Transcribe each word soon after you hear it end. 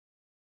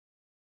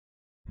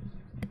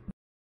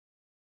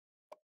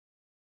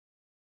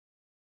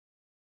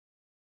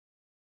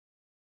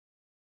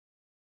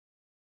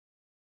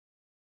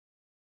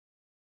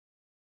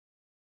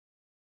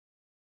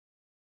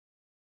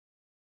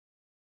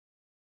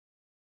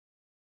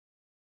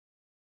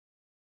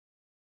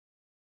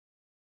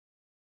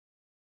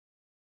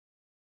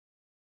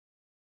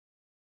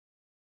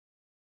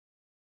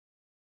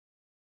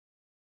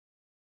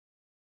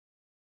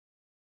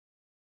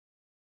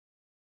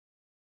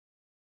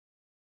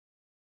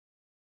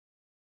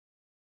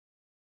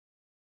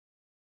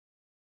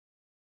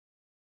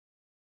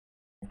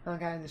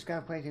Okay, I'm just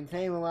gonna play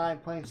today. We're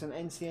live playing some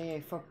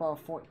NCAA football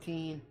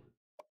 14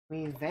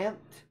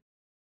 Revamped.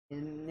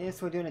 In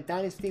this, we're doing a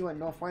Dynasty with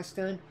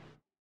Northwestern.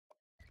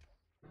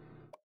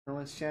 So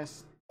let's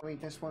just read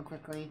this one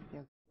quickly.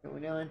 Yeah, what we're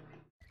doing.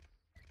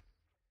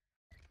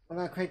 I'm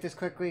gonna create this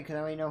quickly because I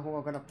already know who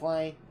we're gonna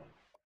play.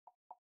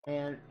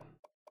 And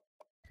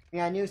we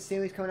got a new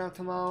series coming out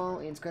tomorrow.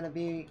 It's gonna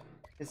be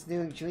this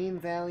new Dream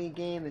Valley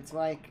game. It's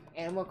like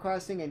Animal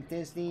Crossing and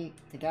Disney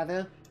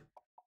together.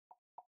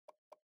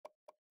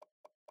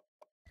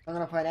 I'm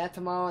gonna play that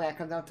tomorrow. That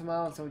comes out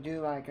tomorrow, so we'll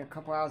do like a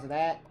couple hours of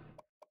that.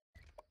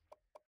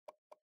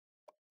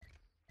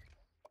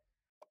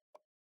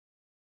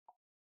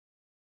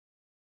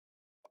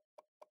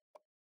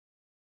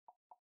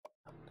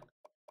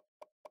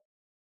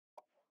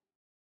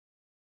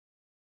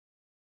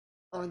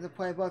 On the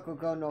playbook, we'll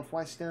go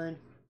Northwestern.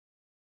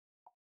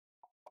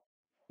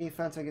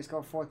 Defense, I just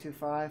go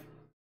 4-2-5. I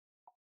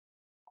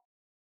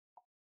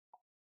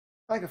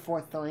like a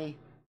 4-3.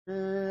 I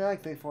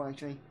like 3-4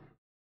 actually.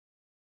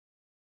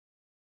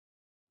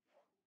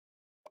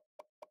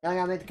 I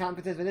gotta make the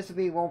competition, but this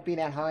won't be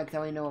that hard because I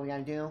already know what we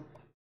gotta do.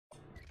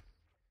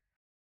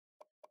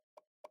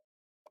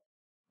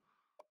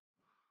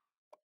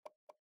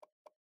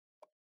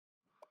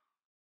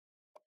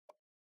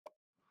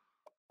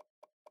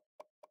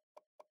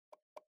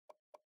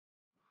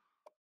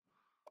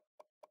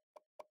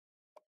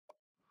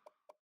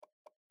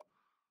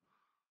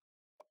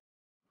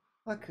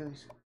 What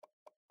goose?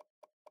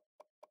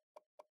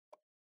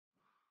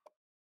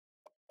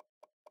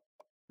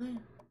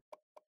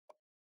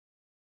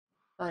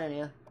 I don't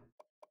know.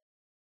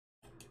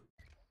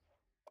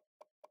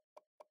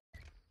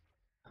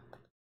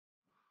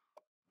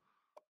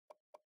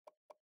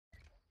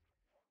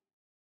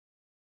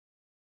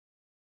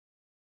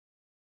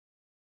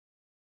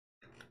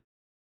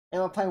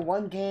 And we'll play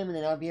one game and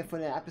then that'll be it for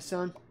the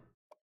episode.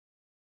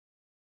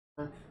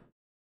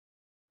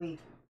 Wait,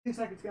 2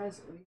 seconds,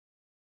 guys.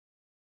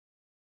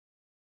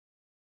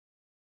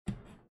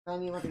 I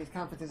need to look at these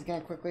conferences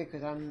again quickly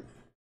because I'm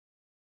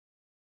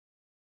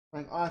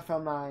like off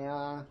from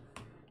my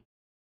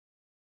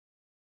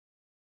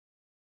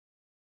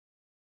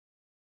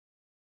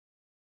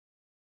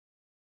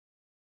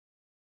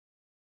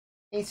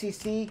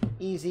ACC,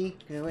 easy,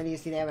 because already you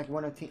see they have like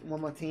one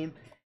more team.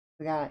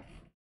 We got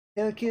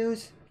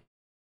Syracuse,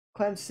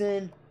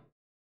 Clemson.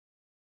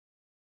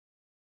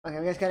 Okay,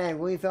 we just gotta add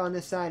Louisville on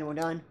this side and we're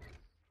done.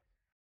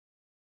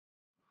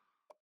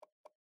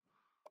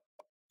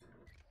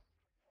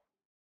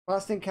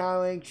 Boston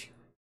College,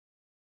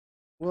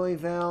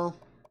 Louisville,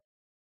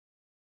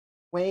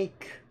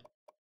 Wake,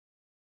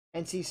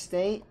 NC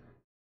State,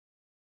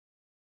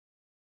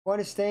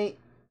 Florida State,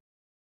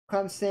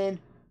 Clemson,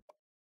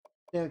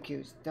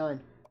 Syracuse. Done.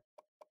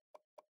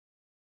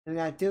 And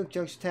we got Duke,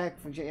 Georgia Tech,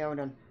 Virginia. Yeah, we're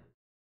done.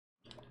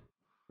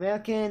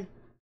 American.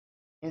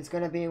 It's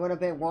gonna be a little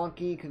bit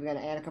wonky because we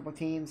gotta add a couple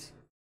teams.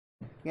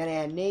 We gotta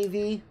add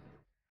Navy.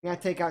 We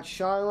gotta take out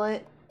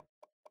Charlotte.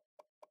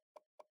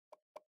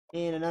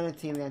 And another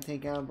team we gotta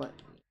take out, but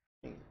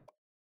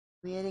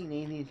we adding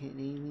Navy,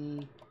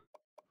 Navy.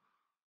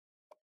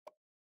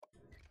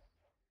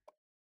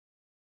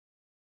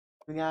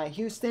 We got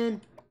Houston,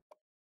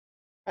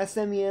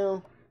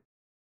 SMU,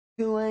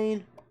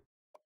 Tulane.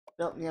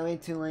 Nope, yeah, we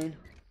need Tulane.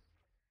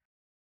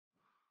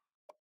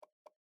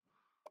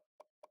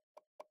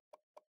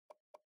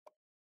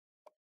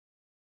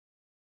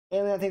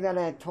 And we gotta take that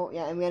at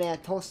and we gotta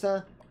add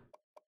Tulsa.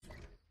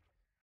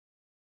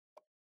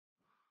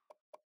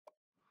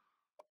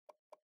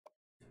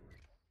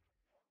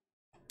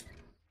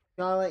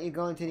 Charlotte, you're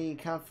going to the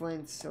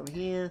conference over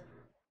here.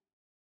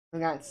 We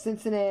got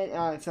Cincinnati,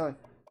 sorry,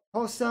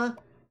 Tulsa,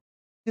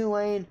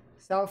 Tulane,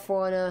 South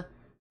Florida,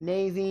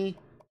 Navy,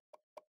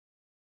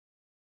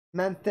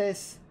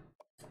 Memphis,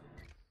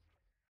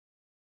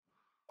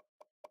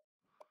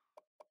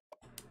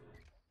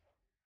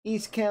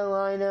 East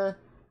Carolina,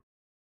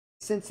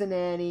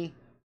 Cincinnati,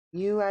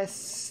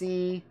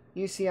 UCF,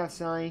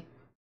 sorry,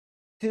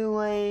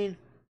 Tulane.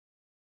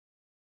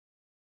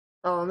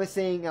 Oh, I'm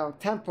missing,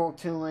 Temple,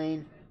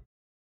 Tulane,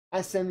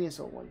 SMU,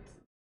 so one.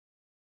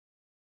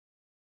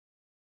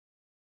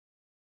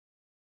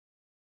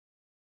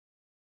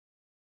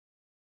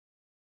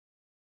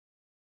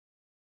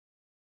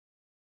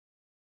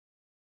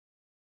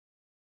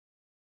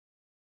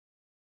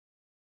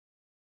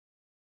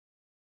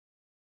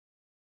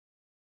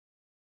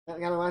 I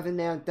got 11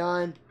 now,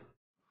 done.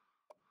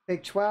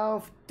 Big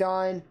 12,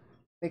 done.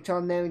 Big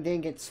 12 now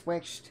didn't get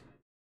switched.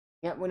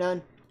 Yep, we're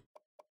done.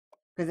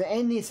 Because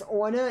in this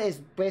order is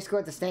basically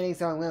what the standings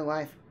are in real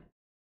life.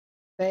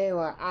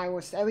 Baylor,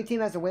 Iowa, every team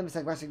has a win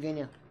besides West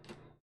Virginia.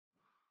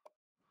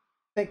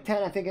 Big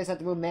 10, I think I just have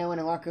to move Maryland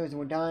and Rutgers and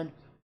we're done.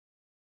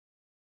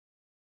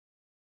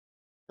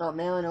 Oh,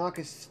 Maryland and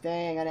Rutgers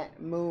stay. I gotta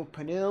move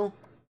Purdue.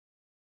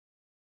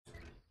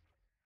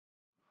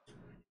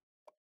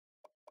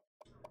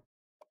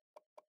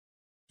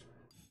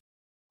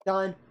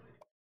 Done.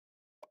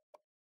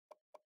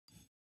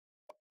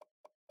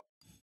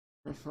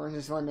 I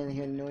just wanted to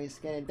hear the noise.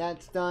 Get it.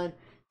 That's done.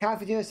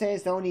 Conference USA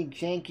is the only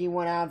janky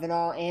one out of it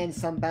all, and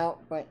Sunbelt,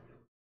 but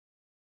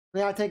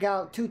we gotta take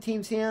out 2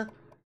 teams here.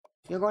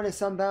 You're going to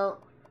Sunbelt.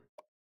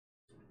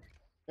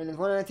 And there's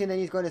one other team that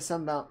needs to go to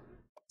Sunbelt.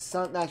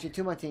 Actually,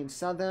 2 more teams.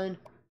 Southern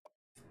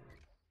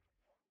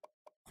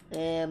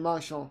and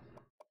Marshall.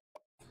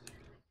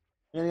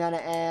 And then we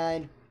gotta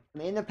add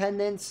the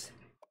Independence.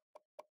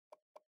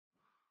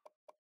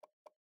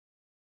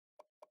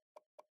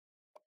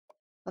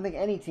 I don't think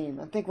any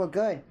team. I think we're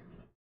good.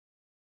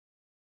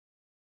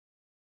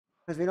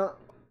 Because we don't...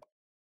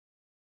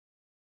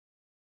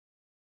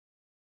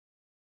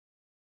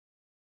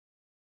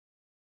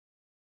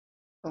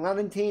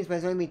 11 teams, but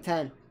it's only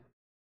 10.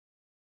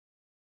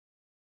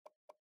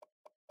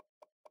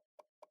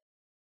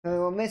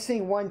 So we're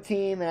missing 1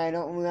 team, and I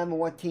don't remember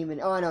what team.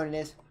 Oh, I know what it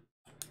is.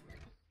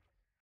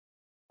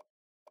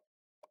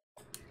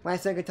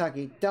 Western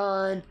Kentucky.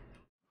 Done.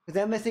 Because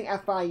they're missing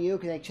FIU,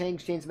 because they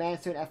changed James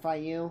Madison to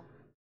FIU.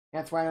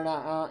 That's why they're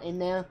not in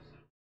there.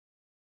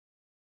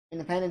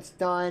 Independence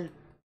done.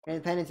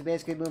 Independence is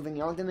basically moving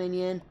the Old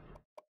Dominion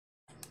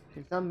to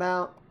the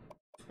Sunbelt.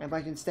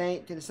 Appalachian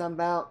State to the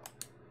Sunbelt.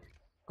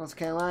 Coastal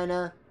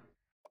Carolina.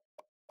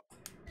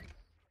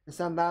 The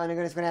Sunbelt, and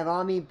they're just going to have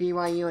Army,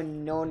 BYU,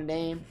 and Notre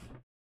Dame.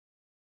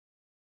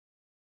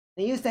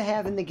 They used to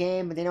have in the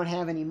game, but they don't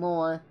have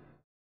anymore.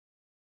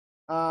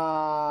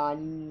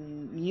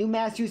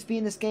 UMass used to be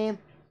in this game.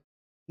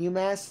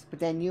 UMass, but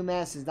then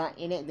UMass is not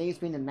in it. They used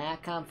to be in the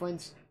MAC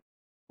conference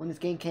when this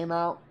game came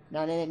out.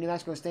 Not in it. New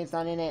Mexico State's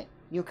not in it.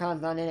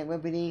 UConn's not in it.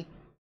 Liberty,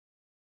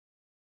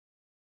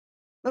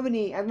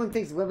 everyone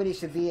thinks Liberty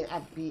should be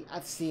an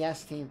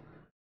FCS team. To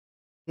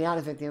be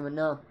honest with you, but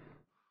no.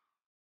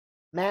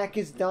 Mac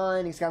is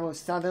done. He's got to move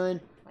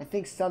Southern. I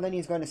think Southern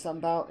is going to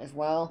Sunbelt as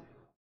well.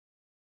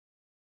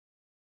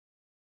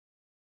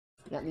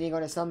 Yep, need to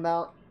go to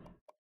Sunbelt.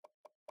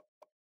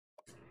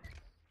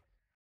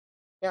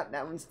 Yep,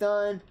 that one's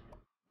done.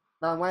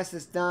 Mountain West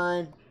is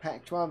done.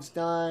 Pac-12's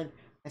done.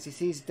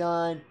 SEC's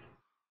done.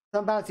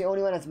 Sunbelt's the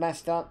only one that's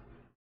messed up.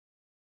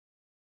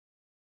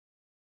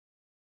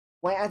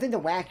 Wait, I think the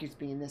WAC used to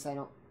be in this. I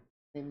don't.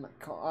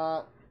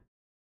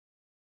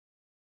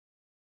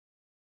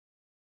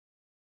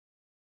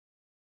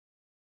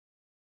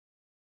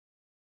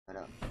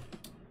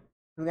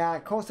 We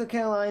got Coastal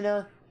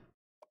Carolina.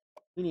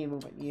 We need to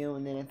move at you,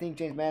 and then I think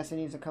James Madison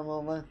needs to come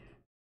over.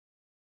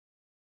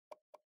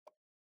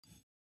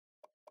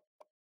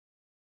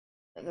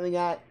 And then we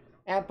got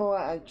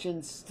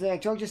Appalachian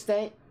State, Georgia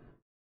State,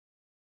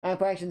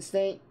 Appalachian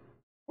State,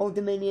 Old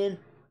Dominion.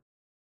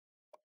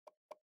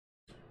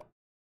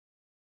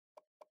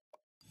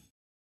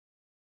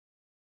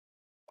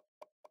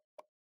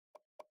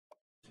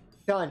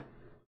 Done.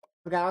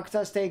 We got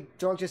Arkansas State,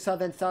 Georgia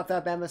Southern, South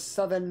Alabama,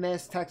 Southern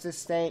Miss, Texas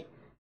State,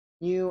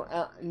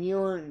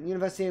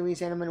 University of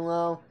Louisiana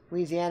Monroe,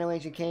 Louisiana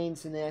Raging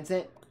Canes, and that's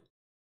it.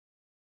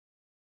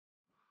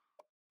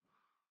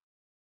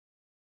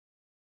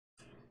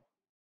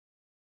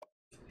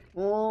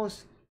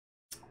 Rules.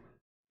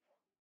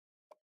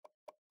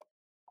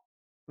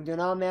 We're doing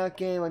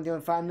All-American, we're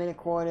doing 5-minute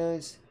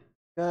quarters.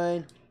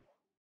 Good.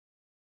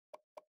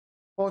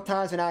 4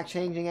 times, we're not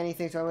changing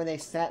anything, so where they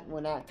set, we're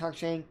not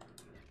touching.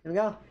 Here we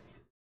go.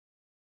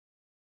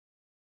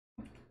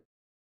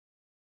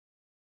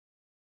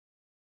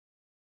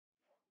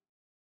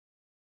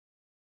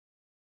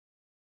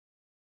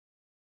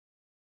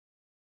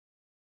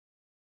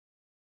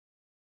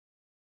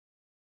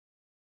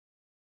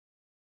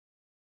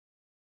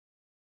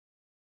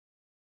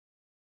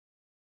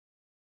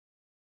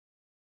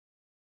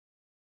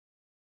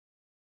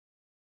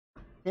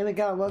 Here we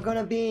go. We're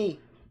gonna be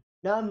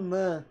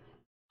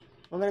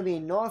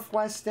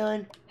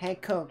Northwestern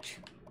head coach.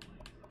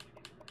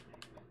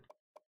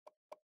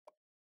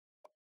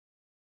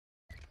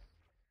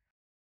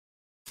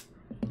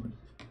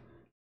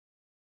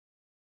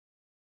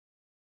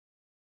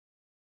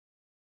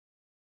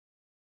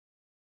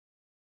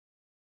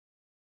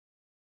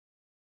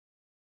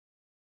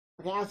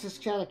 Okay, I was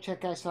just trying to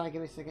check, guys. Sorry,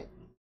 give me a second.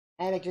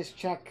 I had to just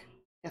check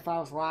if I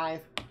was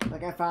live.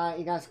 Like, if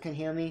you guys can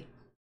hear me.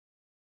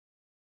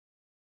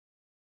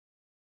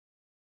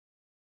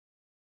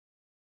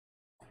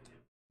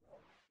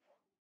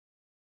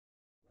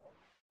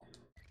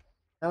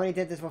 I already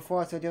did this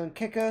before, so we're doing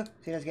kicker, so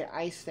he doesn't get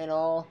iced at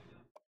all.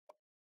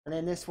 And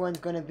then this one's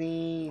gonna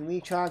be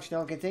recharge, no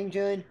one gets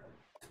injured.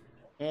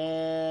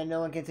 And no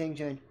one gets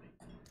injured.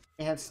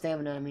 They have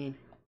stamina, I mean.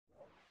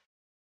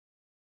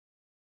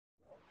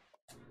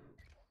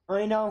 I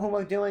already know who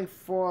we're doing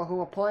for who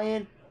we're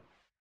playing.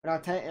 But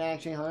I'll tell you,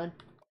 actually, hold on.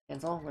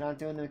 Cancel. We're not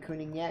doing the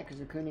recruiting yet, because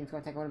recruiting's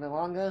gonna take a little bit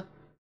longer.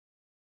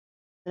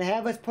 And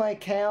have us play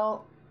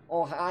Cal,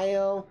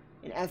 Ohio,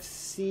 and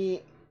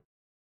FCS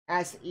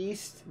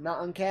East,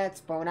 Mountain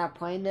Cats, but we're not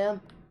playing them.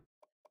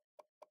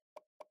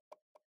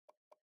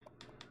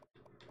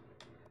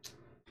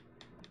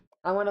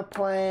 I want to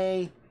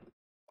play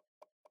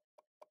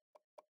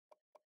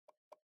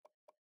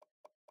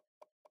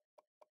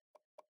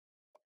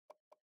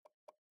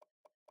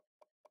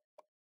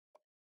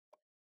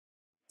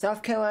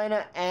South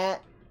Carolina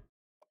at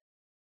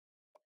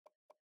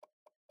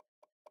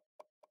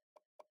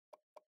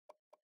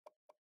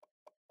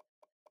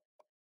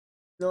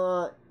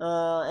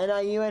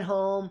NIU at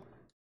home,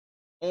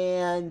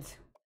 and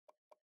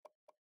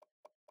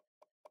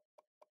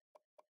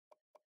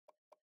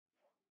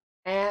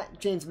at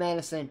James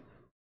Madison.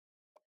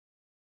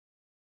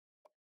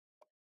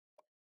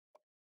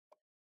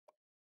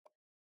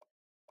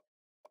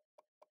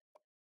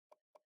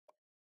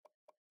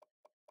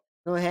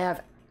 We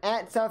have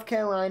at South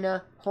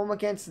Carolina, home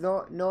against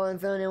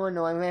Northern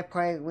Illinois.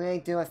 We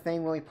do a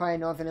thing where we play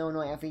Northern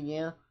Illinois every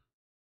year.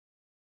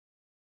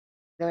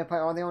 Then we play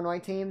all the Illinois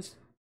teams.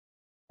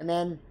 And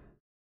then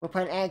we're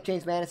playing at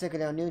James Madison because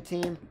they're a new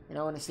team. And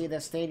I want to see the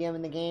stadium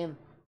in the game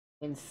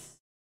and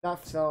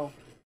stuff. So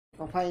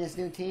we're playing this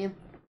new team.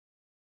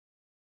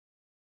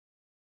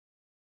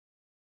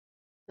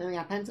 Then we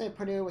got Penn State,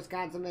 Purdue,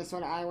 Wisconsin,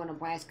 Minnesota, Iowa,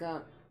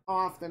 Nebraska,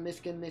 off the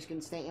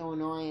Michigan State,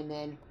 Illinois, and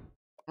then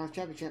House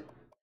Championship.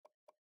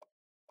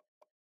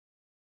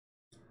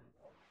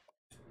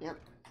 Yep.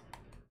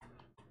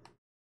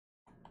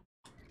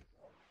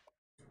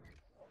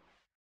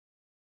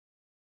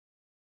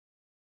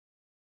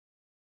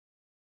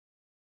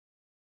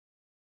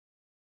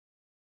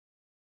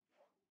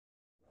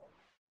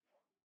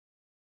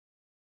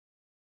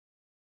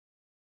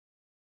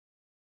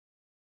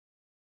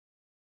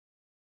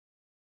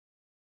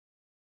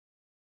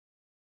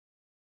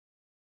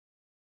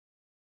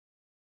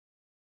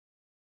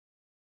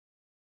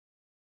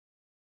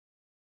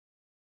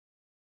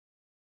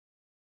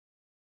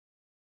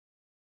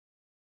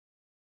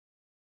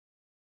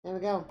 There we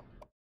go.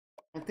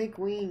 I think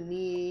we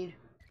need...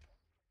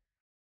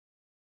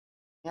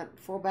 Yep,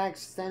 fullback,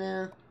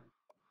 center.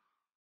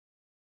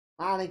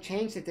 Wow, they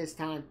changed it this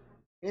time.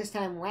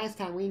 Last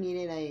time we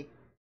needed a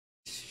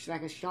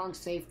strong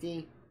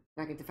safety,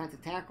 like a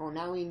defensive tackle.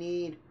 Now we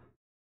need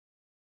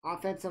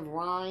offensive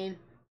line.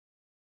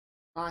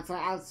 It's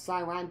like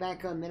outside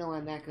linebacker, middle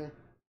linebacker.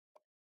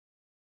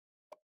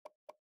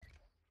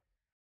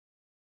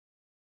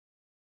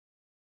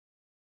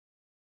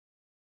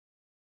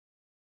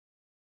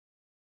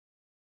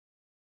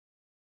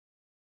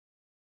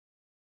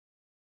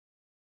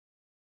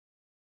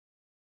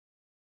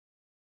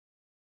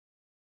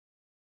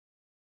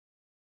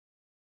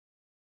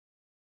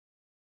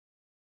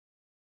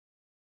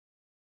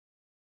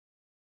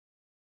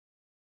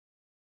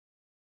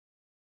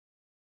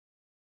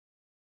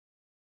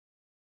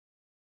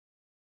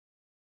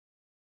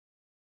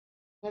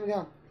 There we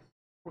go.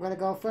 We're gonna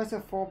go first a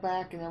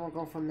fullback, and then we'll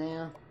go from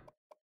there.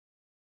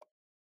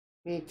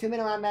 We need 2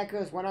 middle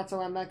linebackers, 1 outside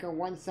linebacker,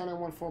 1 center,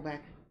 1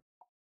 fullback.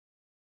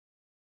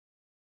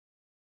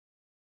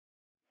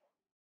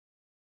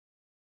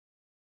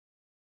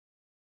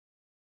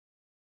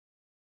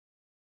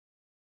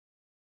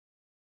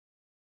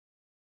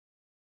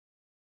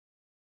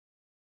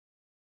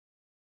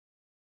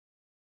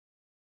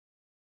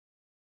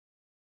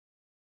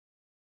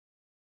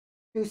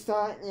 To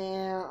start,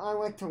 yeah, I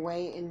like to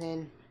wait, and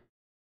then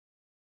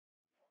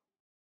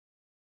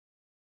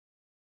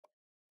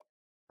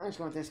I'm just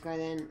going with this guy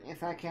then.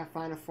 If I can't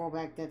find a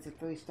fullback that's a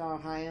 3-star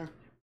higher.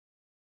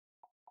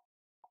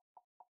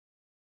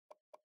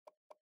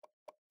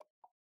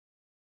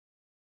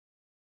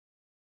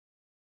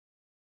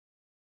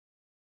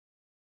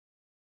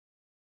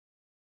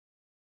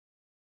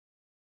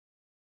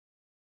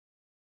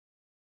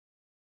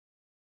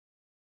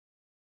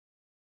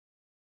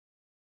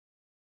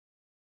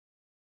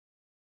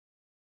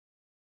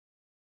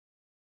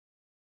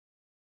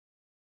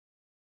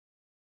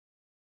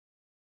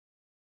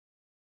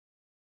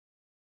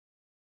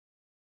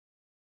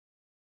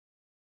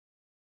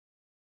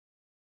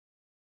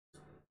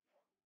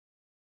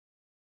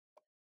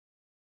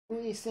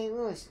 St.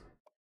 Louis.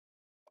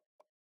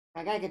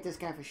 I gotta get this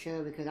guy for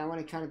sure because I want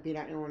to try to beat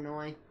out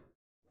Illinois.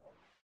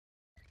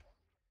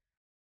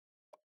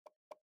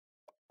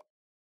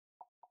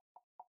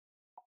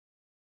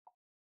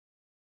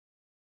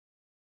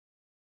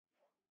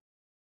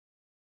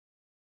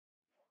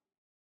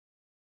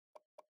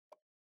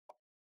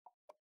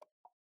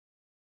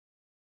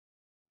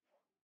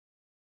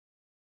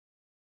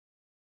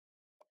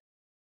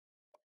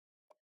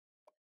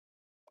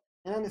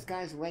 I know this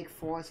guy's Wake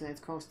Forest and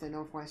it's close to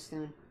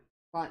Northwestern,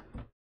 but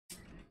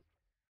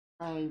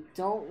I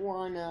don't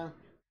want to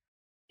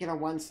get a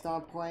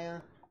 1-star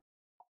player.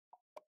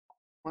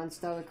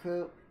 1-star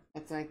recruit.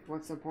 That's like,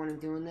 what's the point of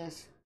doing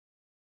this?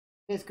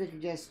 Basically,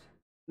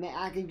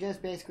 I can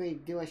just basically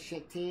do a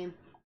shit team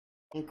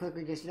and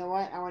quickly just, you know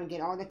what? I want to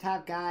get all the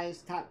top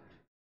guys,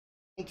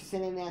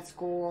 interested in that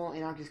school,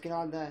 and I'll just get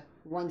all the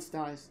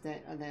 1-stars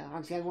that are there.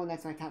 Obviously, everyone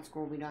that's my top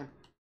school will be done.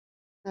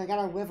 I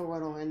gotta live a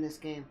little in this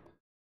game.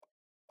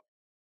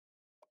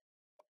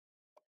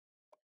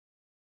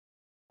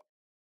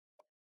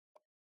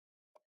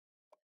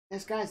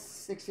 This guy's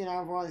 16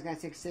 overall, this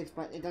guy's 6'6",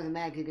 but it doesn't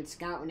matter. You could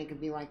scout and it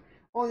could be like,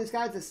 oh, this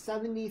guy's a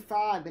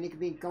 75, and he could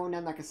be going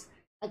down like a...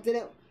 I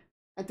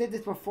did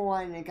this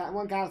before, and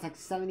one guy was like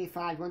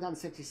 75, went down to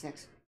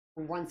 66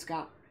 for 1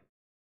 scout.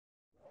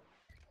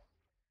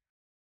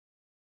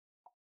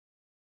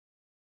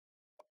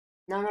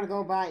 Now I'm gonna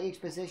go by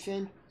each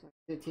position, so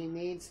the team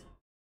needs.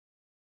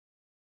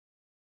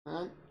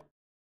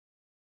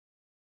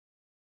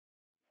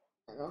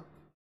 There we go.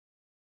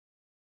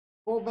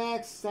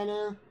 Fullback,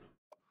 center,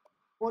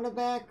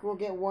 quarterback, we'll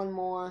get one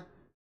more.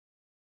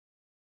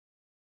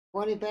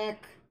 Running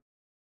back.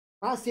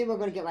 I'll see we're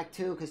gonna get like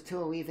two because two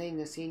are leaving,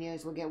 the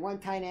seniors. We'll get one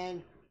tight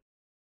end.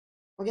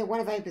 We'll get one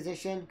of every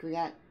position. We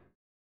got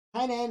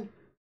tight end,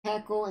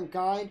 tackle, and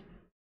guard.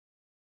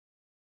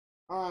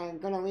 I'm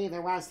gonna leave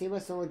the wide receiver,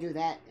 so we'll do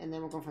that, and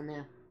then we'll go from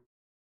there.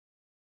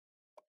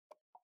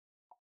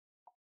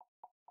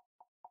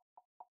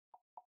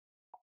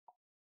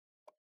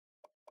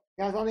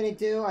 You guys want me to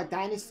do a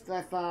Dynasty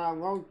with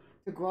Road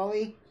to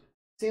Glory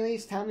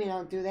series? Tell me and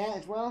I'll do that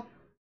as well.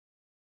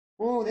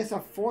 Oh, this is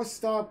a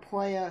 4-star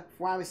player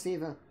wide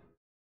receiver.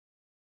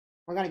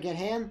 We're gonna get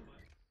him.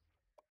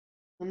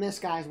 And this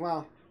guy as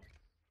well.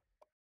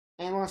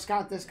 And we'll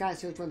scout this guy,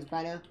 see which one's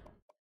better.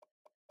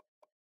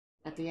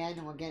 At the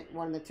end, we'll get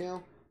one of the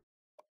two.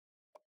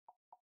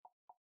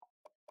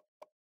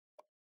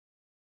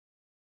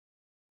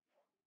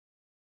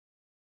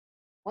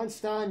 One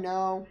star,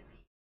 no.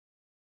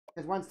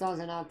 Because 1 stars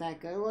are not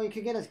that good. Well, you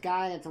could get this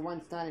guy that's a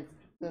 1 star that's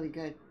really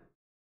good.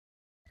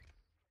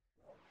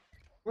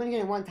 I'm only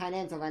getting one tight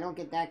end, so if I don't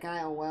get that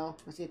guy, oh well.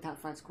 Let's see the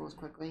top 5 scores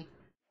quickly.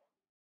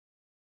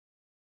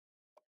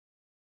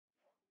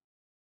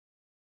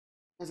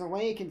 There's a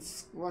way you can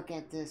look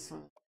at this.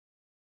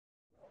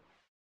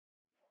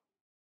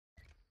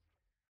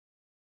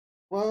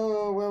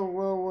 Whoa, whoa,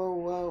 whoa, whoa,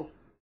 whoa.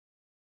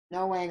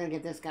 No way I'm gonna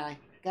get this guy.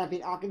 Gotta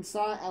beat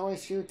Arkansas,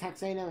 LSU,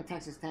 Texas A&M, and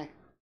Texas Tech.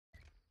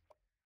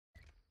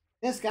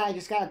 This guy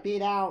just gotta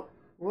beat out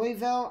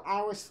Louisville,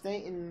 Iowa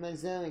State, and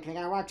Missouri. Cause I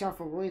gotta watch out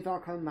for Louisville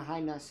coming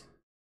behind us.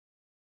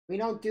 We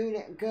don't do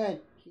that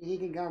good. He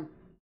can come.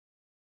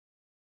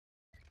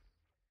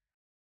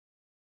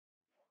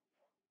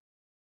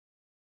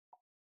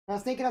 I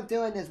was thinking of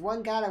doing this.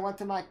 One guy that went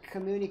to my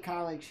community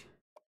college,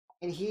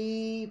 and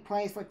he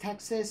plays for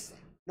Texas,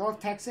 North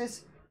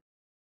Texas.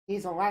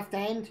 He's a left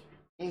end,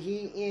 and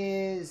he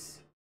is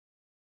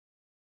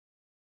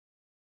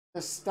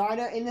the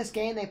starter in this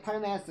game. They put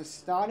him as the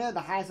starter,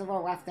 the highest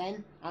level left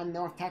end on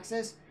North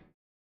Texas.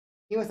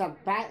 He was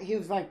He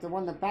was like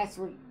one of the best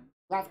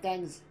left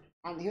ends.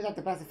 He was like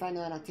the best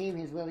defender on our team.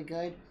 He was really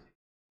good.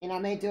 And I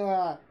may do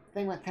a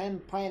thing with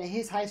him playing in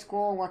his high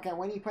school. Work out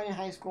when he played in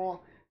high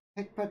school.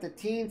 Put the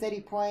teams that he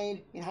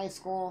played in high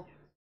school.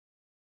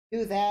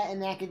 Do that,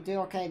 and then I can do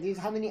okay.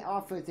 How many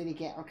offers did he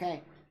get?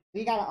 Okay,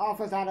 he got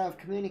offers out of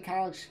community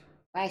college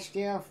last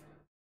year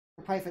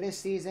to play for this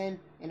season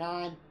and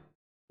on.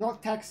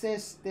 North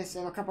Texas, this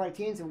and a couple other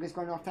teams, and we'll just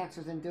go to North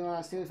Texas and do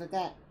a series with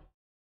that.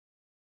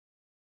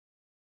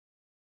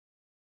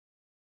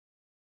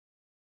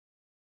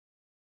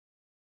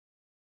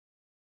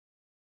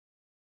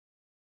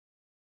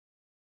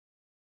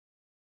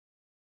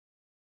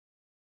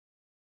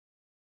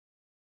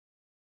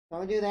 So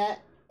we'll do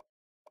that.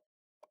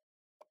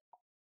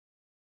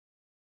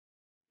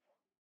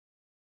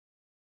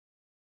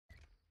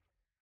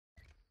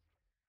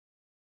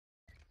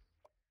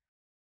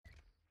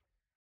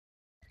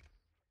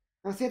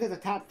 Let's see if there's a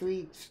top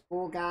 3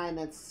 school guy and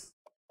that's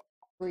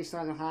 3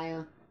 stars or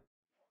higher.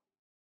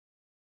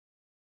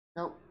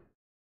 Nope.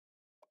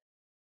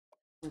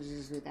 Let's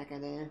just leave that guy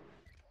there.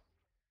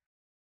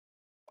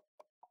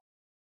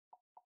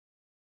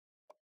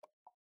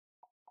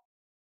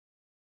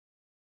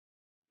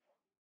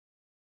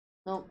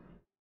 Nope.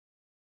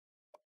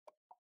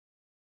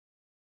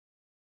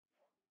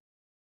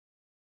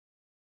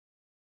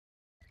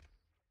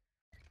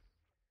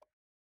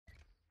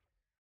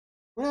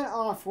 We're not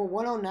off. We're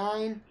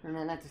 109.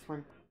 No, not this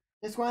one.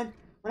 This one,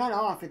 we're not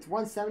off. It's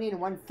 170 to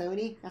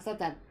 130. That's not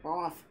that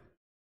off.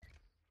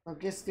 We'll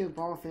just do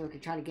both and we can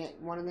try to get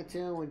one of the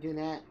two. We'll do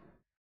that.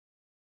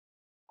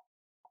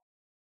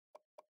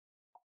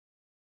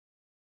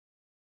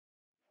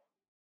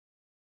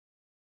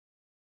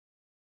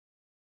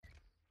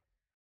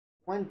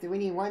 We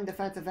need one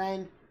defensive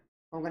end.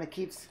 We're gonna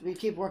keep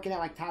working at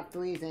like top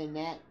 3s and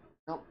that.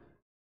 Nope.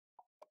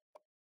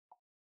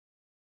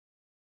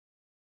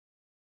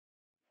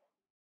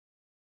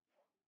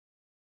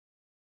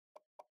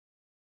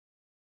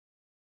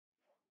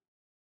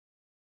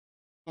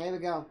 Here we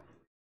go.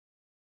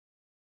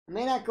 I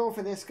may not go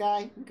for this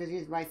guy because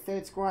he's my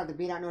 3rd squad to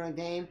beat out Notre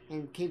Dame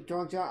and keep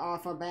Georgia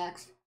off our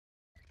backs.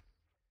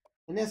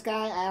 And this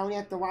guy, I only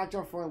have to watch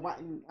out for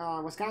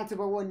Wisconsin,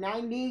 but we're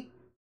 90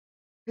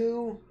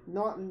 to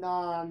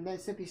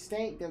Mississippi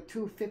State. They're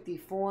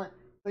 254,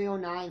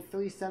 309,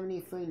 370,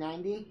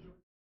 390.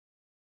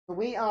 So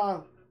we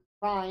are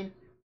fine.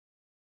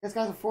 This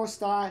guy's a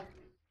 4-star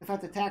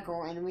defensive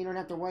tackle, and we don't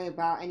have to worry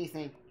about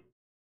anything.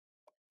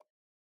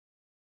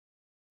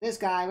 This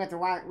guy,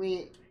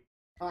 we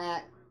are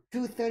at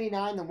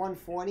 239 to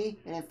 140,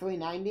 and at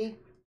 390.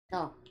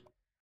 No.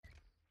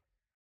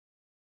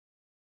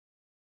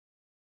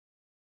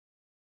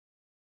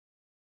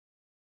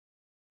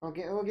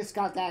 We'll get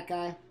scout that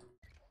guy.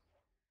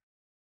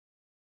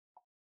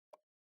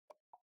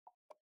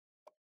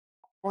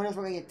 Corners,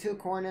 we're gonna get 2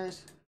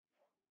 corners.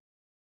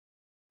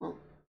 Oh.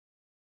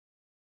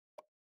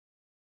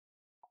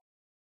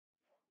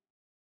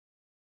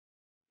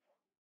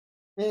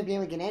 Maybe be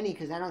able to get any,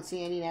 because I don't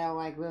see any that are,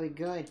 like, really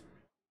good.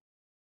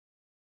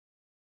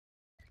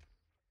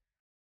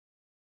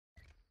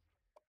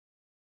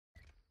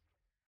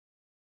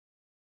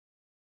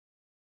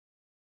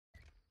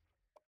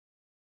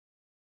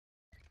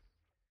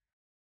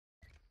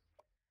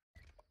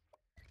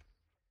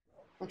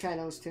 I'll try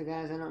those two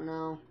guys, I don't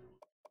know.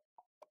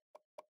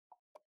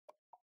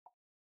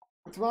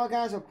 Tomorrow,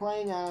 guys,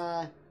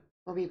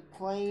 we'll be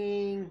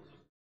playing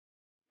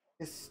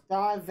the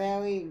Star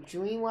Valley,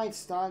 Dreamlight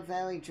Star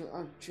Valley,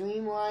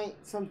 Dreamlight,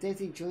 some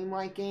Disney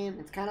Dreamlight game.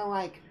 It's kind of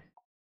like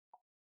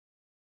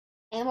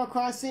Animal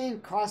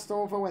Crossing crossed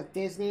over with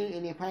Disney,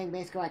 and you're playing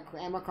basically like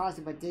Animal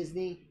Crossing but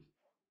Disney.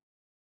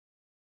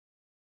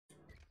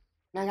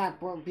 And I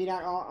got beat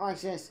out all,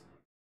 watch this,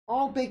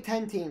 all Big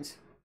Ten teams.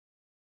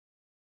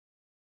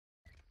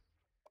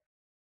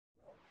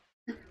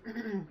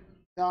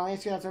 So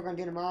basically that's what we're gonna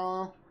do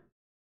tomorrow.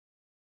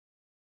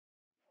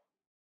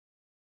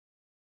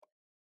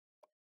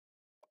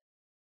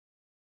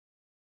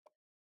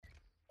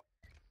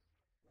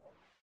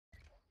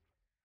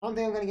 I don't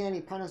think I'm gonna get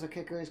any punters or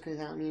kickers because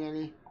I don't need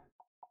any.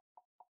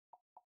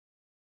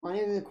 I don't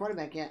even the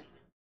quarterback yet.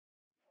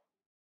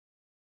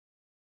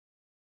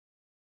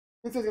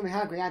 This is gonna be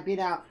hard. We got beat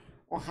out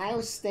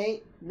Ohio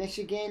State,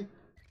 Michigan.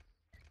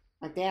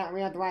 Like that,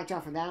 we have to watch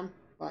out for them.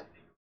 But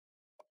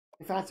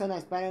we found someone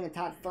that's better in the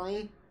top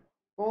 3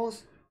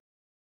 bowls.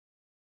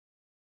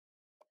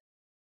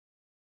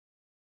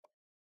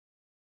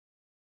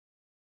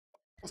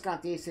 Let's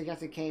got these two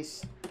just in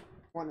case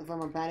one of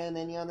them are better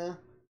than the other.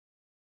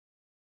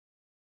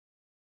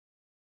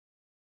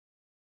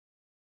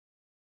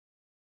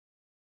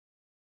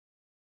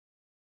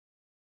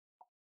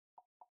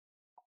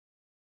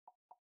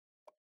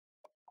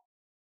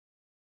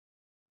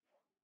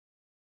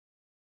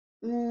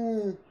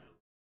 Ooh,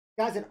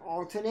 that's an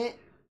alternate.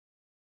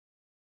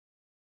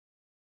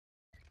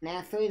 An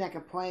athlete that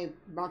can play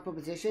multiple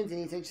positions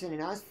and he's interested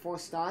in us,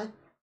 4-star.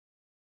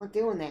 We're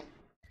doing that.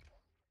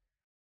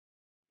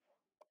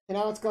 So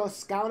now let's go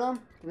scout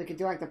them. We can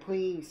do like the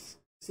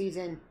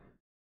pre-season,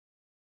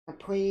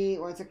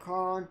 what's it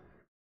called?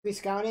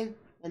 Pre-scouting,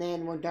 and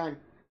then we're done.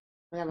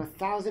 We have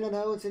 1,000 of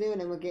those to do, and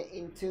then we'll get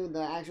into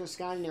the actual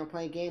scouting and we'll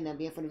play a game. That'll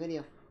be it for the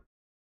video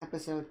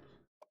episode.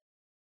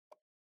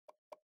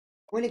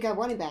 When it got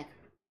running back.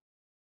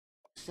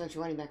 Search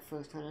running back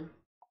first, hold on.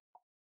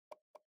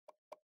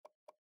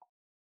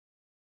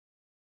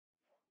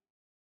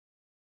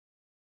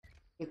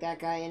 Get that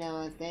guy in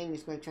our thing,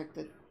 just gonna check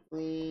the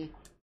 3.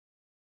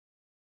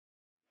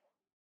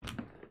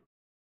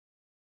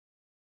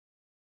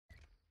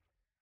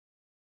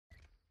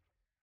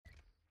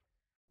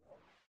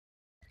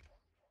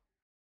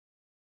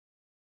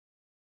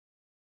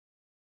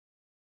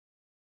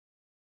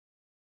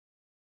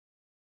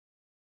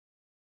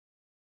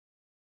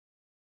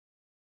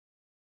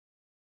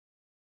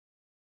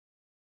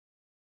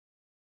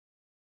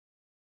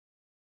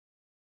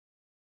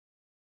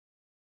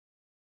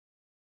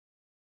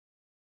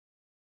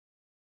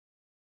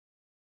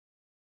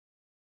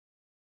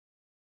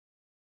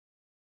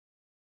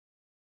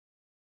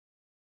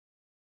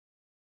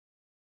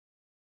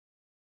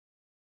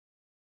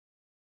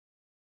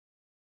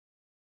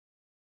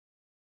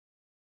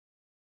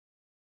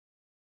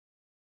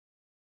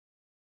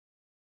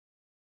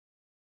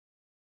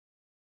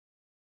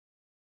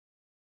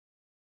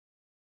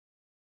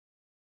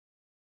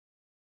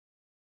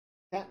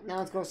 Yeah, now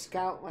let's go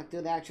scout, like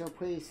do the actual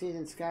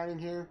pre-season scouting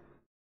here.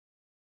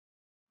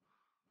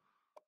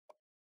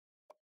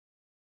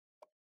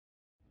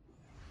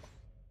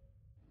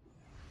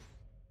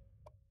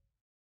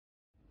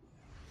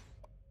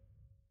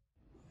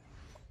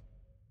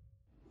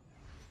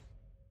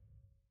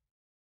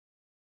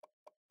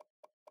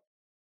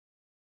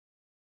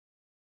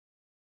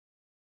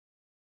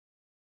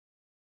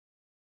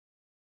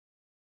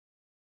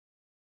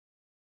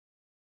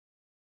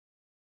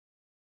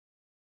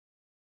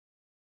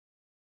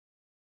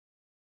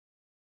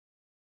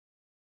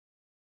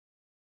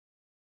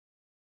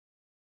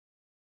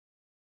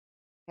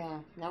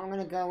 Yeah, now I'm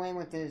gonna go in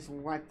with this,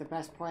 what the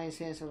best players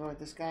here, so we'll go with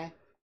this guy.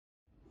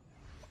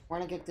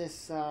 Wanna get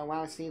this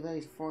wide receiver,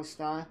 he's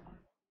 4-star.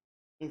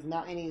 He's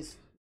not, and he's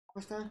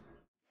 4-star?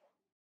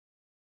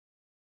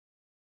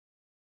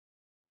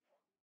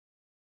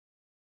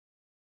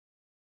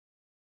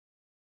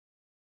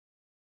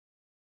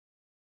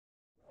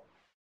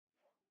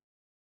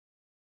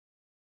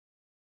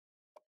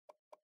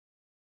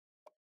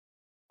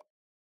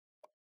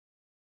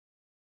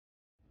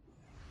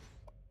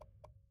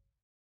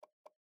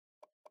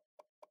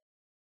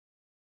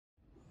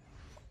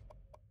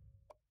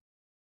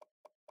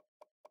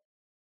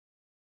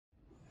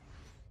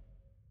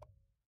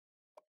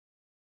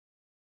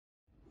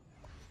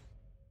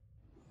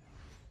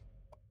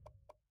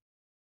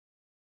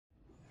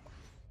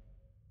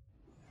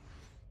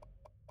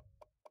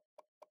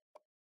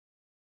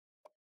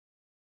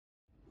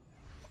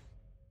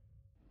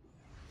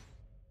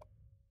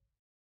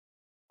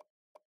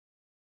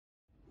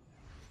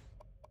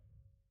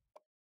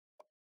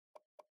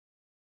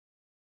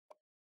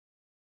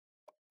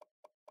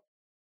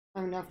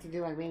 enough to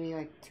do like maybe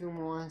like 2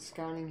 more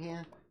scouting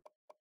here.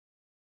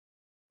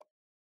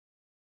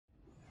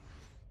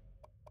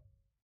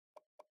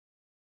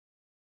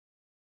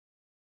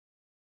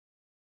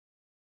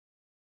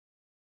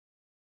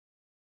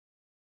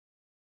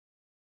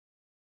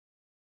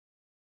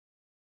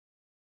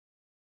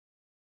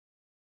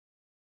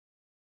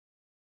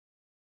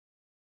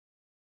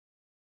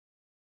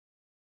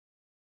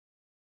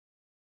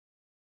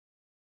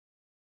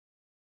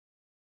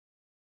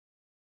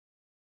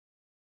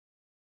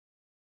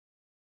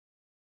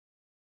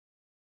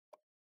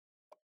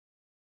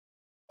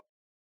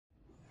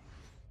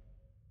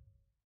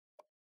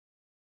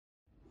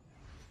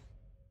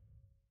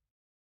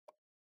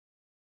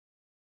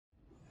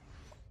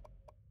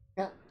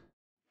 Yep.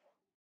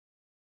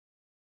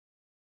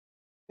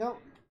 Yep.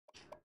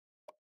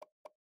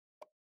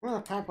 What are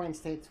the pipeline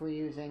states we're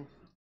using?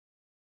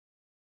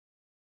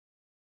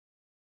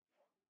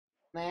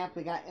 Map,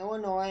 we got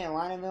Illinois, a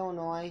lot of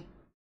Illinois,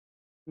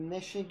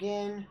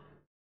 Michigan,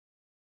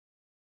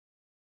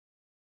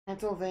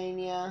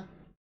 Pennsylvania,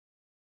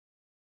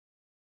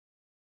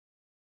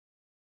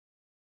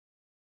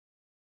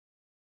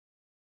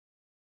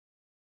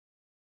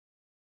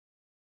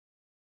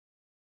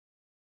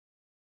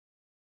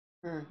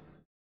 hmm.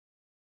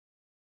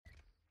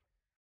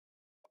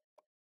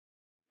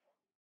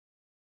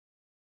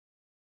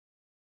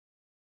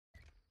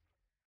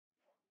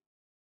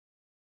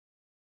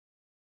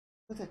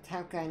 Who's the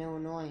top guy in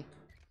Illinois?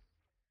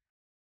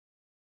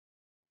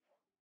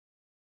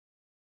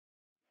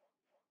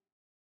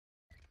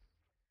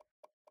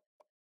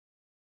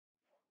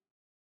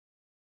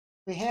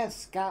 We have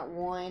Scott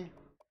Warren.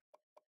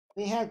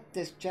 We have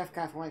this Jeff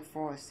guy from Wake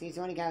Forest. He's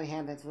the only guy we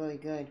have that's really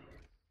good.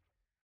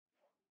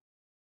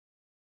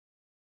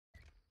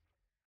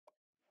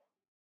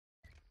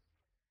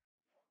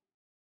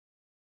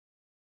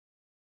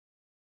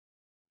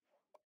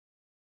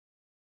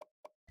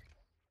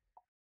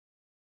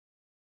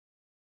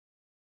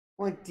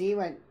 What D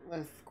went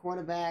with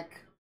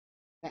quarterback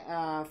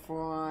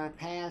for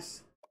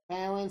pass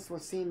balance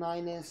was C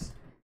minus.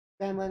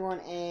 Then went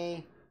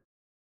 1A.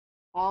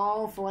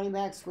 All for running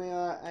backs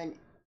were an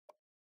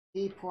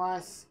D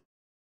plus,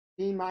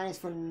 D minus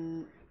for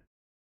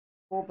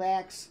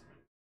fullbacks,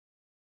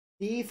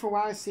 D for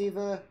wide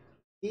receiver,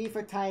 D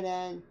for tight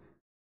end,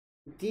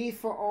 D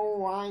for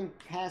O-line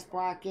pass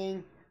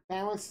blocking,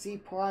 balance C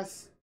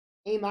plus,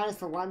 A minus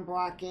for run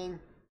blocking,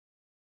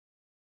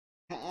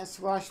 S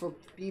rush for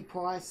B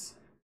plus,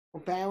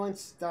 for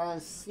balance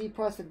C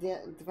plus for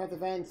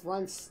defensive ends,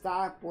 run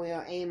stop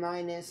were A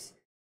minus,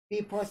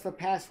 B plus for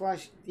pass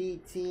rush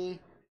DT.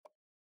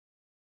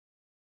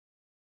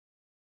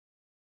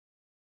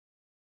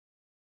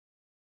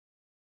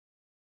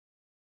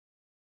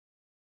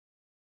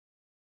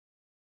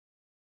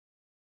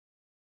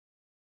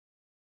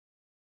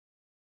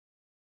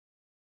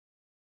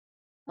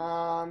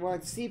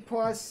 What C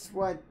plus,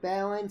 what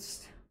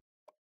balanced.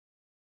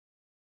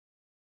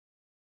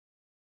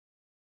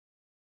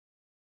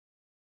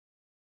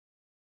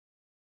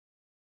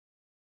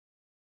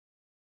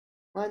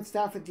 One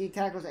stop for D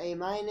tackles A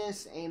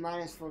minus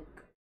for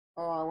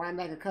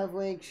linebacker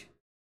coverage.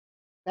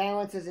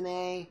 Balance is an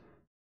A.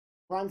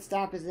 Run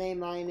stop is an A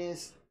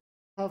minus.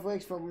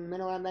 Coverage for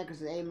middle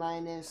linebackers is A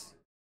minus.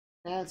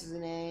 Balance is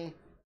an A.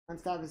 Run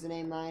stop is an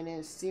A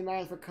minus. C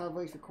minus for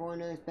coverage for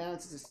corners.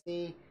 Balance is a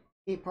C.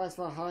 C plus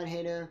for a hard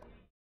hitter.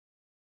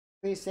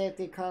 Free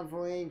safety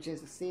coverage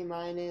is a C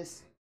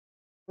minus.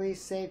 Free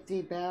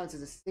safety balance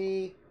is a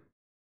C.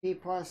 C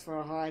plus for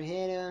a hard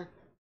hitter.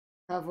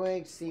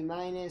 Coverage C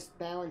minus.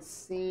 Balance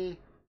C.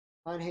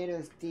 Hard hitter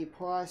is D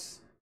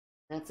plus.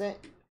 That's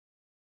it.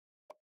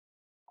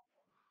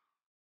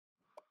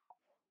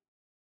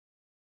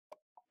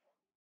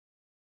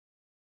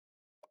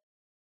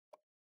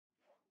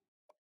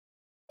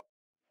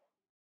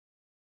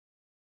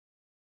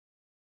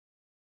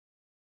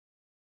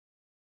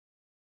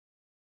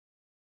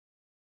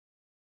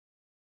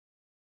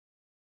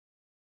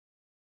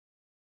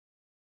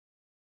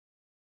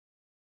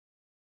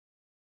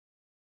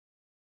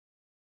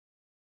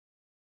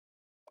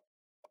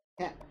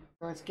 Yeah,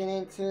 let's get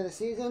into the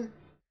season.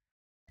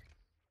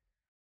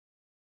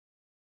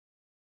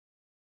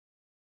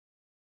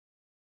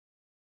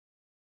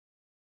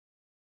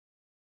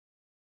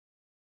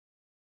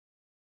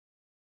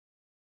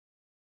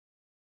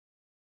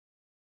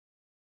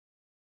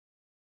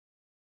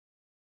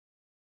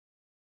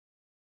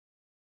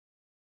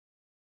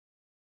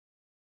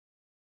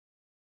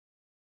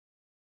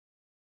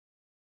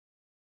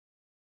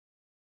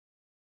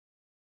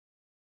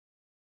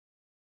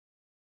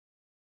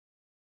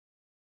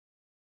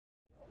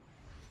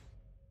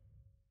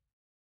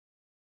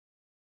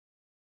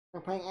 We're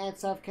playing at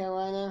South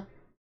Carolina.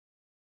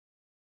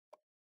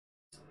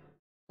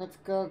 Let's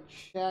go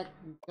check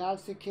job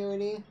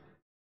security.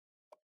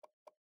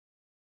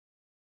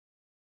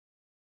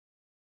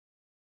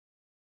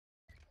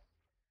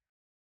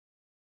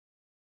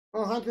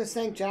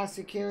 100% job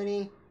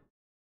security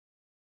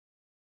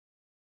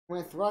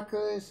with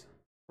Rutgers,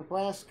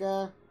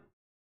 Nebraska,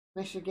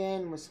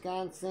 Michigan,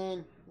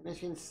 Wisconsin,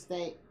 Michigan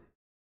State,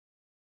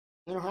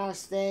 and Ohio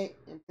State,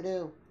 and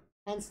Purdue.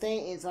 Penn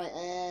State is like,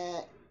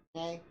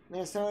 okay.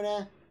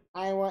 Minnesota,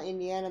 Iowa,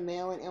 Indiana,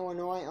 Maryland,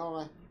 Illinois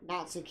are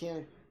not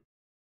secured.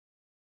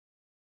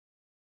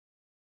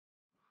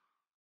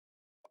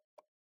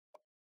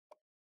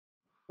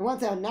 The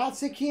ones that are not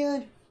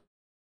secured,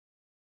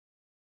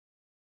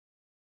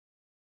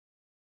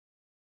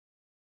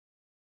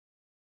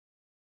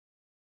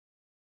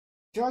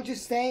 Georgia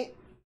State,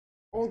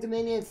 Old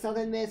Dominion,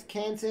 Southern Miss,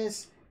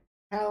 Kansas,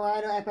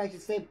 Colorado, Appalachian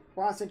State,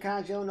 Boston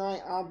College,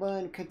 Illinois,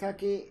 Auburn,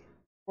 Kentucky,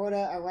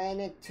 Florida,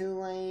 Atlantic,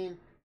 Tulane,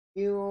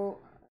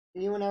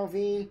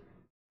 UNLV,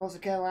 Coastal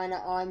Carolina,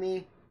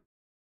 Army.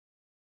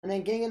 And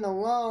then getting in the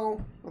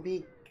low will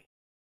be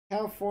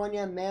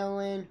California,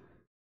 Maryland,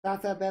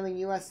 South Alabama,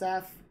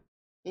 USF,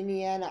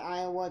 Indiana,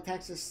 Iowa,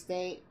 Texas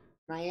State,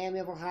 Miami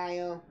of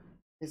Ohio,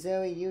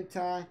 Missouri,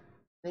 Utah,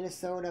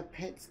 Minnesota,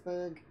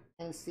 Pittsburgh,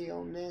 Tennessee,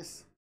 Ole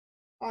Miss,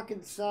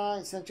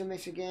 Arkansas, Central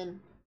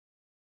Michigan,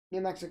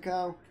 New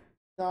Mexico,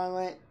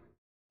 Charlotte,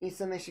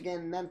 Eastern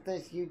Michigan,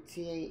 Memphis,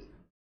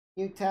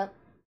 UTEP,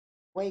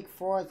 Wake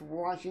Forest,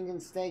 Washington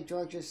State,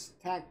 Georgia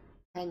Tech,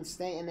 Penn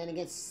State, and then it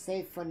gets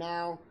safe for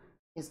now.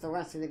 It's the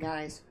rest of the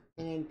guys,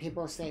 and then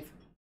people are safe.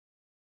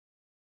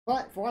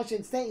 But for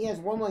Washington State, he has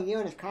 1 more year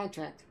in his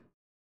contract.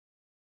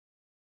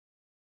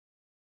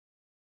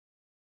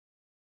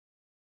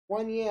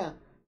 1 year.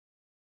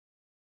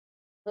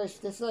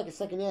 First, this is like a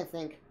second year, I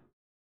think.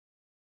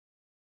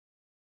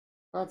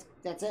 Well,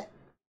 that's it.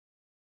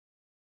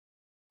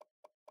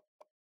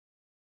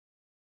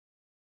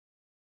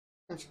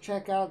 Let's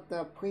check out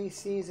the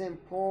preseason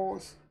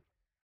polls.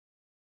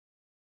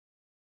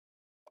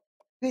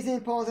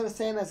 Preseason polls are the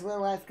same as real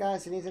life,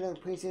 guys, so these are the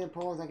preseason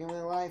polls like in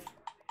real life.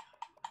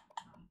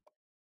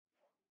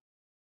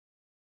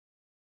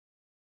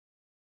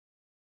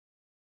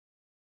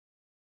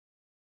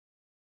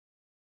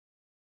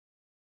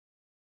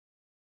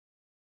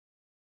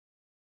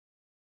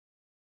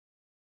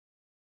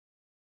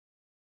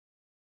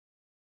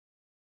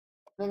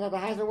 Then the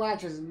Heisman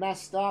Watch is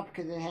messed up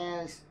because it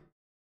has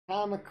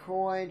Kyle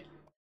McCord,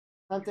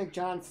 Hunter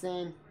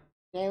Johnson,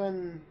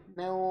 Jalen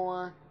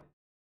Miller,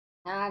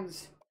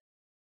 Hobbs,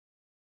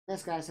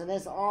 this guy. So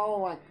there's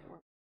all like.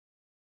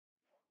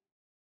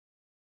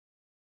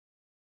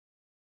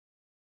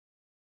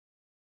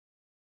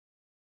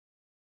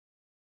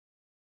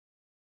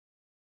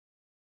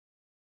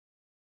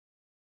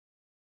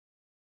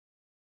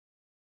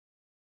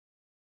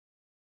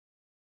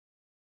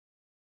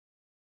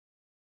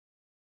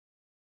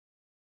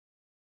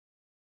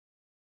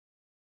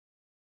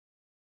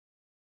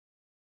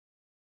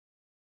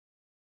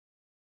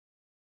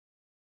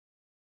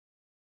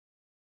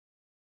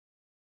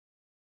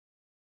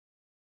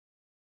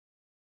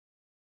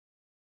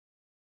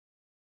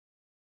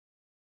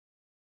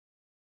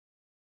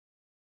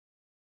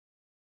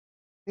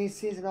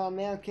 Preseason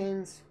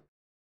All-Americans.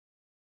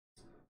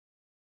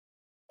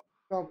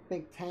 Go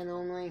Big Ten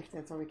only.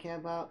 That's all we care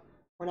about.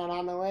 We're not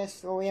on the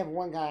list. Oh, we have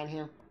one guy in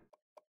here.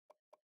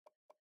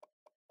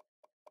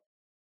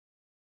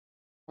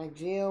 Like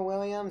Gio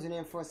Williams, and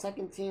then for a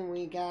second team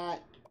we got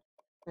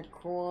the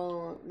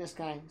core. This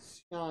guy,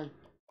 Sean.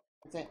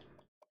 That's it.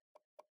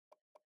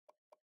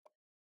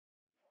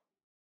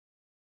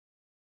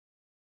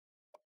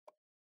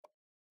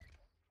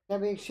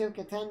 Championship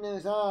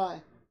contenders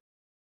are.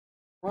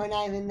 We're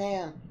not even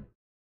there.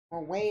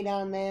 We're way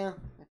down there.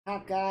 The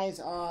top guys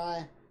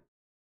are.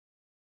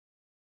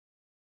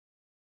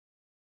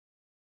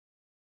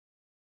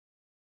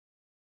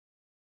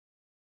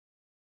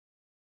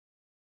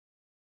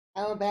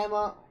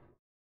 Alabama,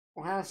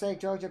 Ohio State,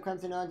 Georgia,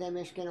 Clemson, Notre Dame,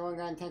 Michigan,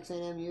 Oregon, Texas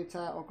A&M,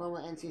 Utah,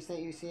 Oklahoma, NC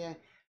State, UCLA.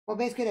 Well,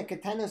 basically the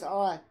contenders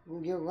are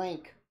your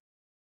rank.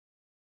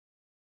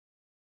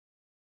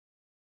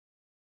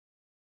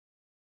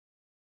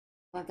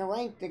 Like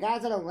the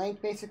guys that are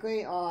ranked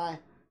basically are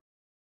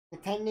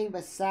contending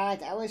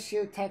besides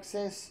LSU,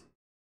 Texas.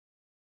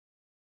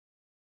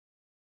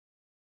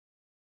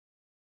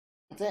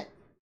 That's it.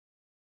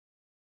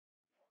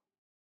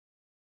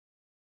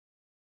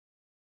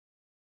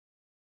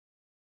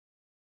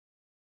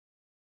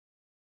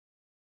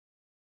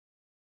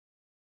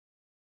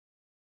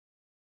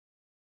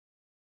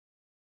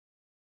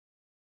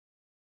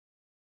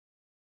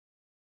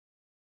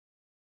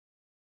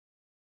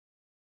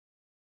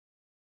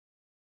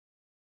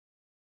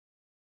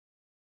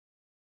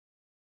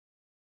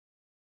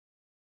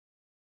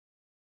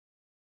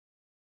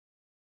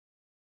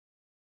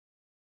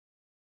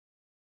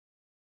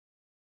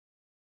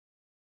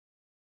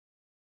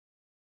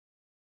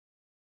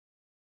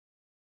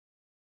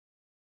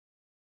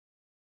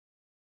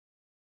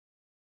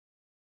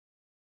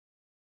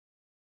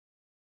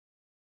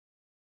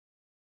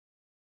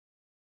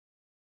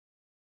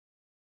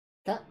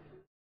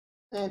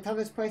 And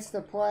toughest place to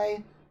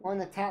play, we're in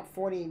the top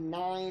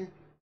 49.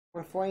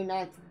 We're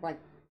 49th, like.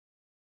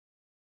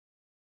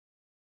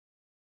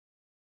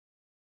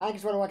 I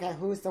just want to look at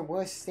who's the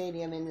worst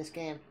stadium in this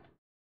game.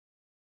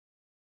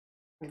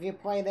 If you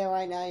play there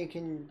right now, you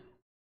can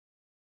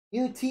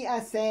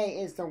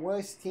UTSA is the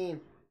worst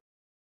team.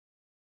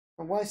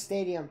 The worst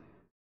stadium.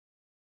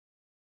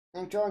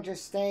 And Georgia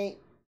State,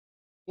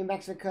 New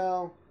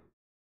Mexico.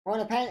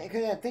 Well,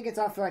 because I think it's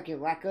off like your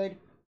record.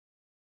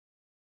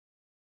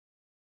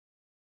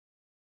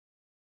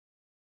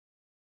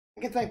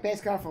 I think it's like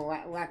basically off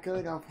a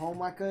record, off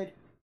home record.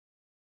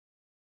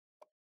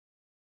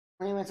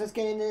 Anyways, let's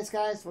get into this,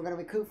 guys. We're gonna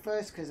recruit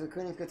first because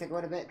recruiting's gonna take a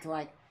little bit to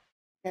like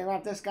figure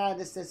out this guy.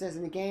 This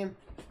isn't the game,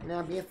 and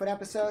that'll be it for the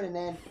episode. And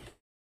then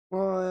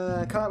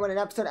we'll come out with an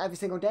episode every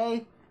single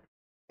day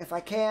if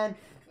I can.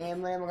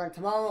 And then we're gonna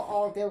tomorrow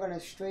all day we're gonna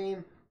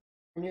stream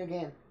a new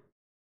game.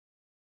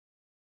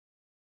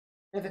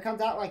 And if it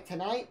comes out like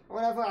tonight or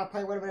whatever, I'll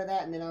play a little bit of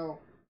that, and then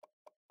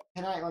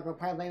tonight like we'll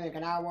probably like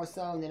an hour or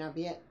so, and then that'll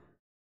be it.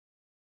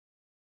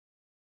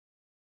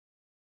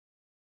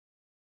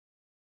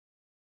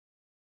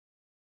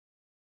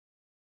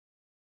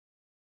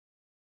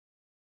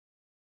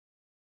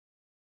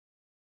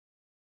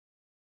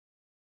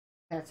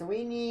 Okay, so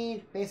we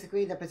need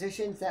basically the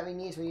positions that we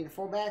need. So we need a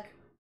fullback.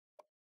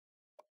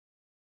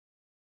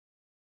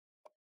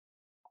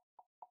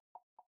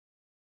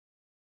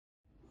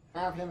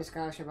 I offered him a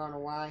scholarship, I don't know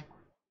why.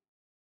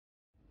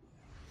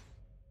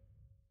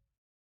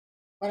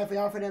 But if we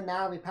offered him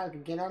now, we probably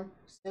could get him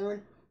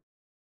soon.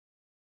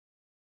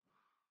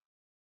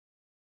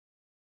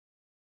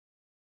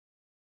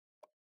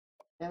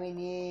 Then we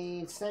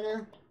need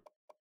center.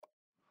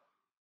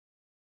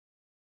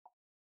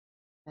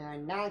 And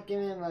I'm not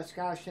giving him a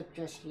scholarship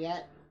just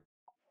yet.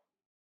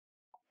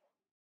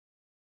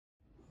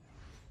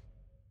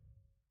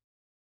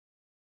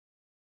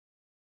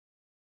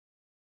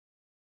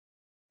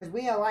 Because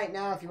we are right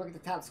now, if you look at the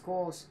top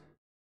schools,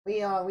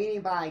 we are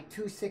leading by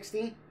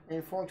 260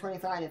 and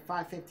 425 and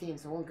 515,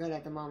 so we're good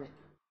at the moment.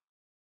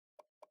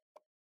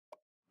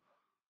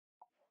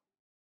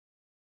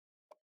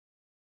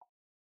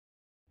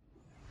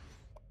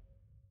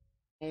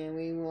 And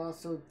we will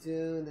also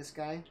do this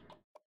guy.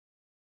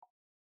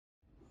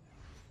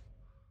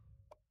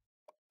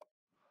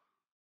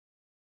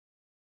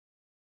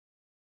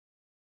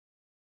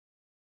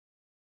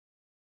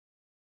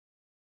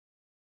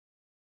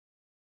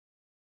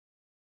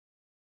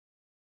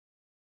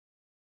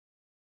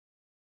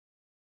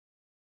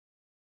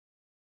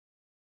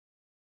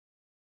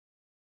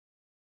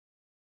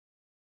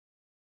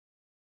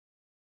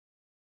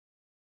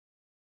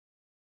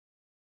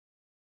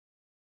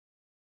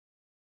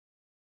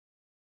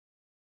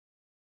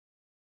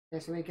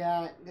 Okay, so we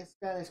got this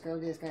guy. Let's go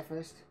do this guy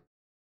first.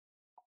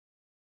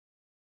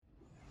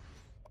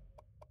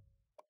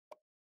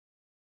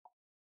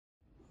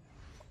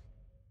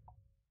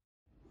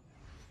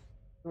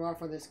 We're off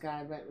for this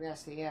guy, but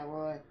yes, yeah,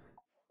 we're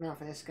off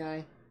for this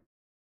guy.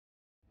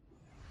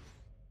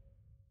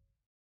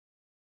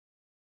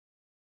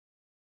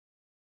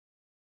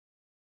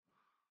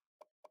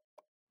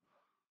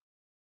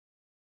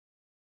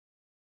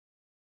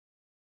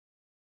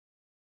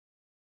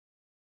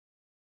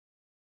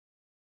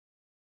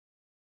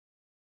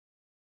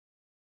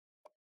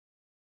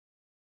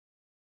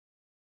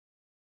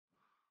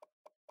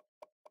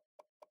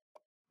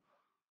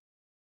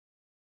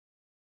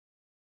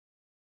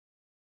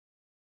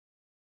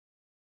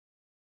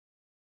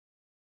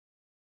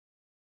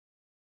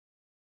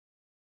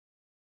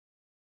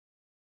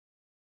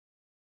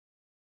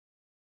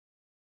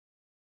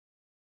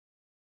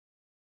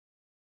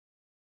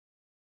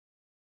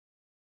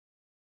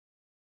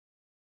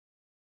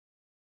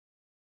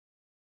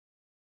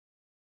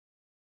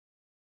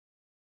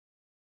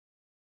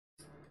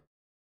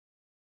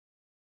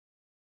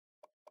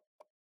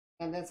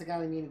 And that's the guy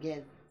we need to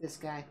get, this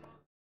guy.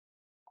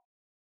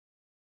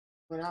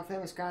 We're not for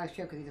him a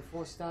scholarship because he's a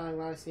 4-star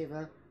wide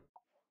receiver.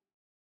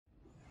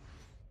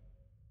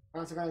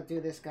 We're also gonna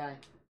do this guy.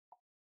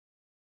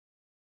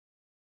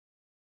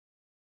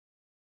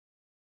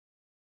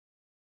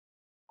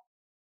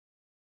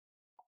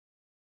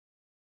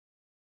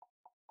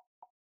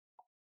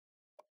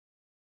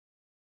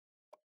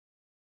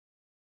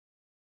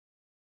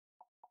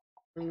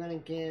 I'm gonna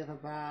give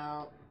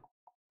about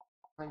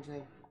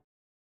 100.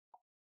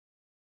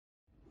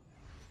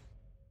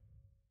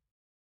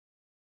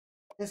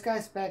 This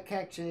guy's bad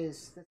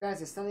catches. This guy's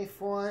a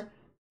 74,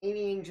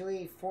 80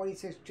 injury,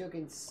 46 juke,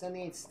 and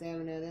 78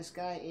 stamina. This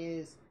guy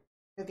is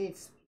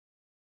 58.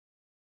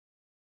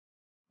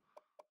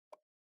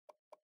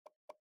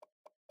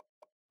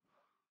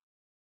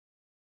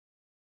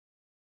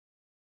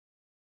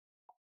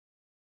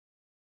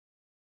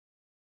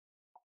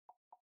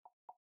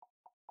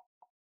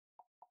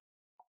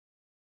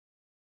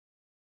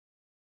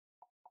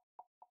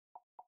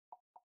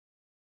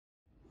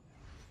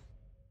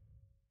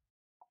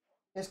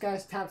 This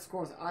guy's top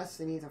score is us,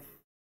 and he's a.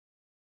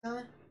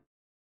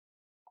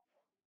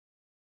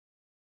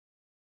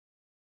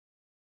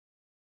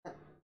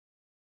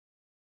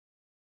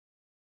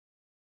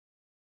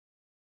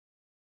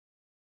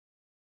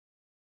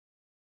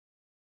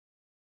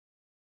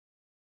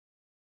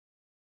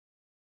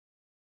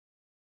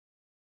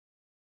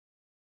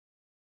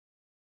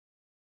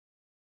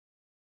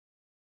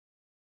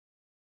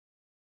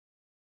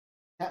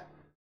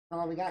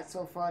 all we got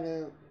so far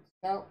to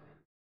scout.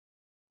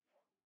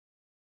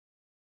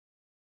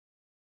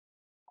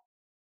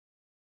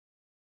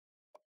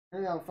 Here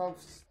we go,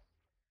 folks.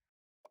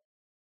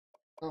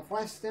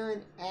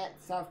 Northwestern at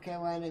South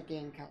Carolina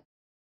Gamecock.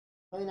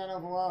 79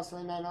 overall,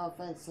 79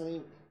 offense,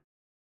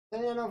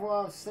 79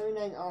 overall,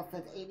 79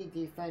 offense, 80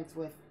 defense,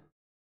 with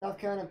South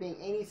Carolina being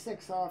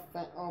 86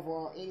 offense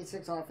overall,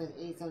 86 offense,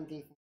 87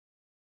 defense.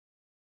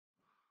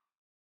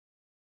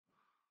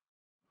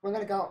 We're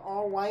gonna go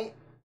all white.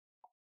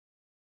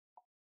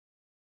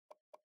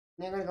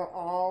 They're gonna go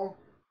all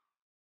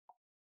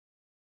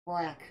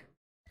black.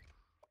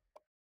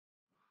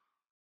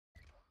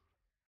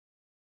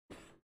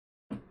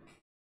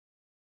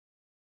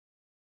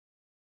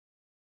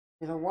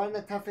 These are one of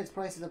the toughest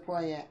places to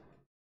play at.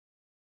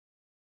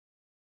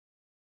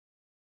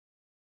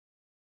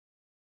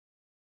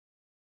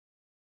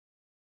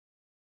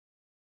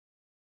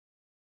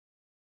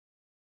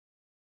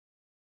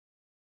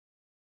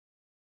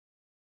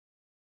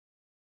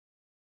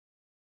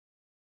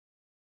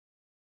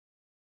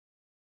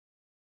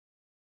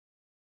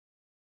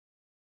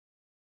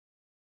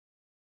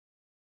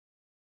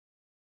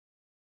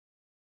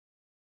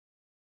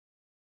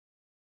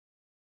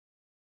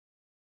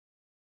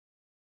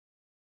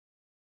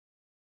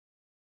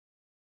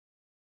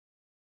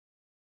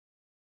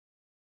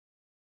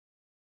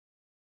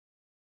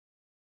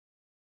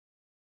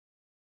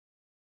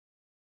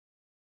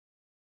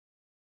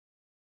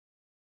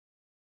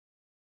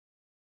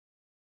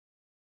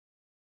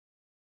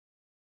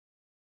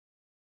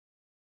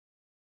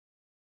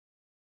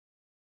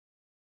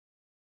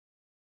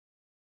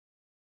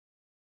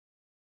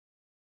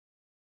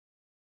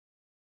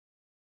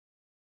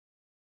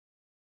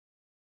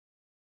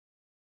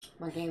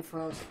 My game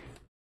froze.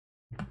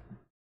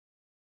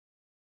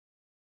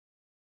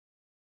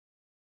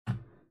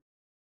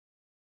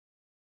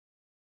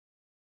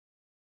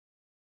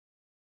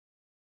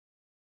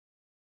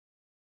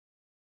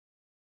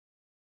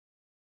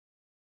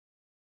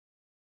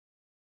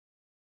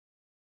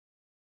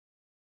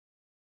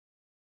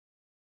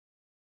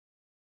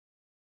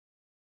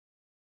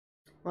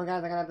 Well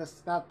guys, I gotta have to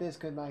stop this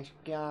because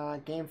my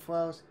game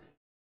froze.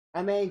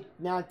 I may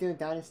not do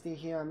Dynasty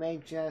here. I may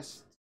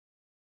just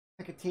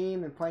pick a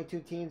team and play 2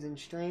 teams and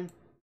stream.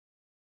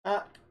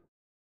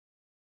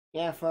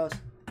 Yeah, froze.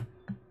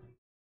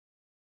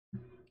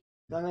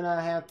 So I'm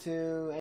gonna have to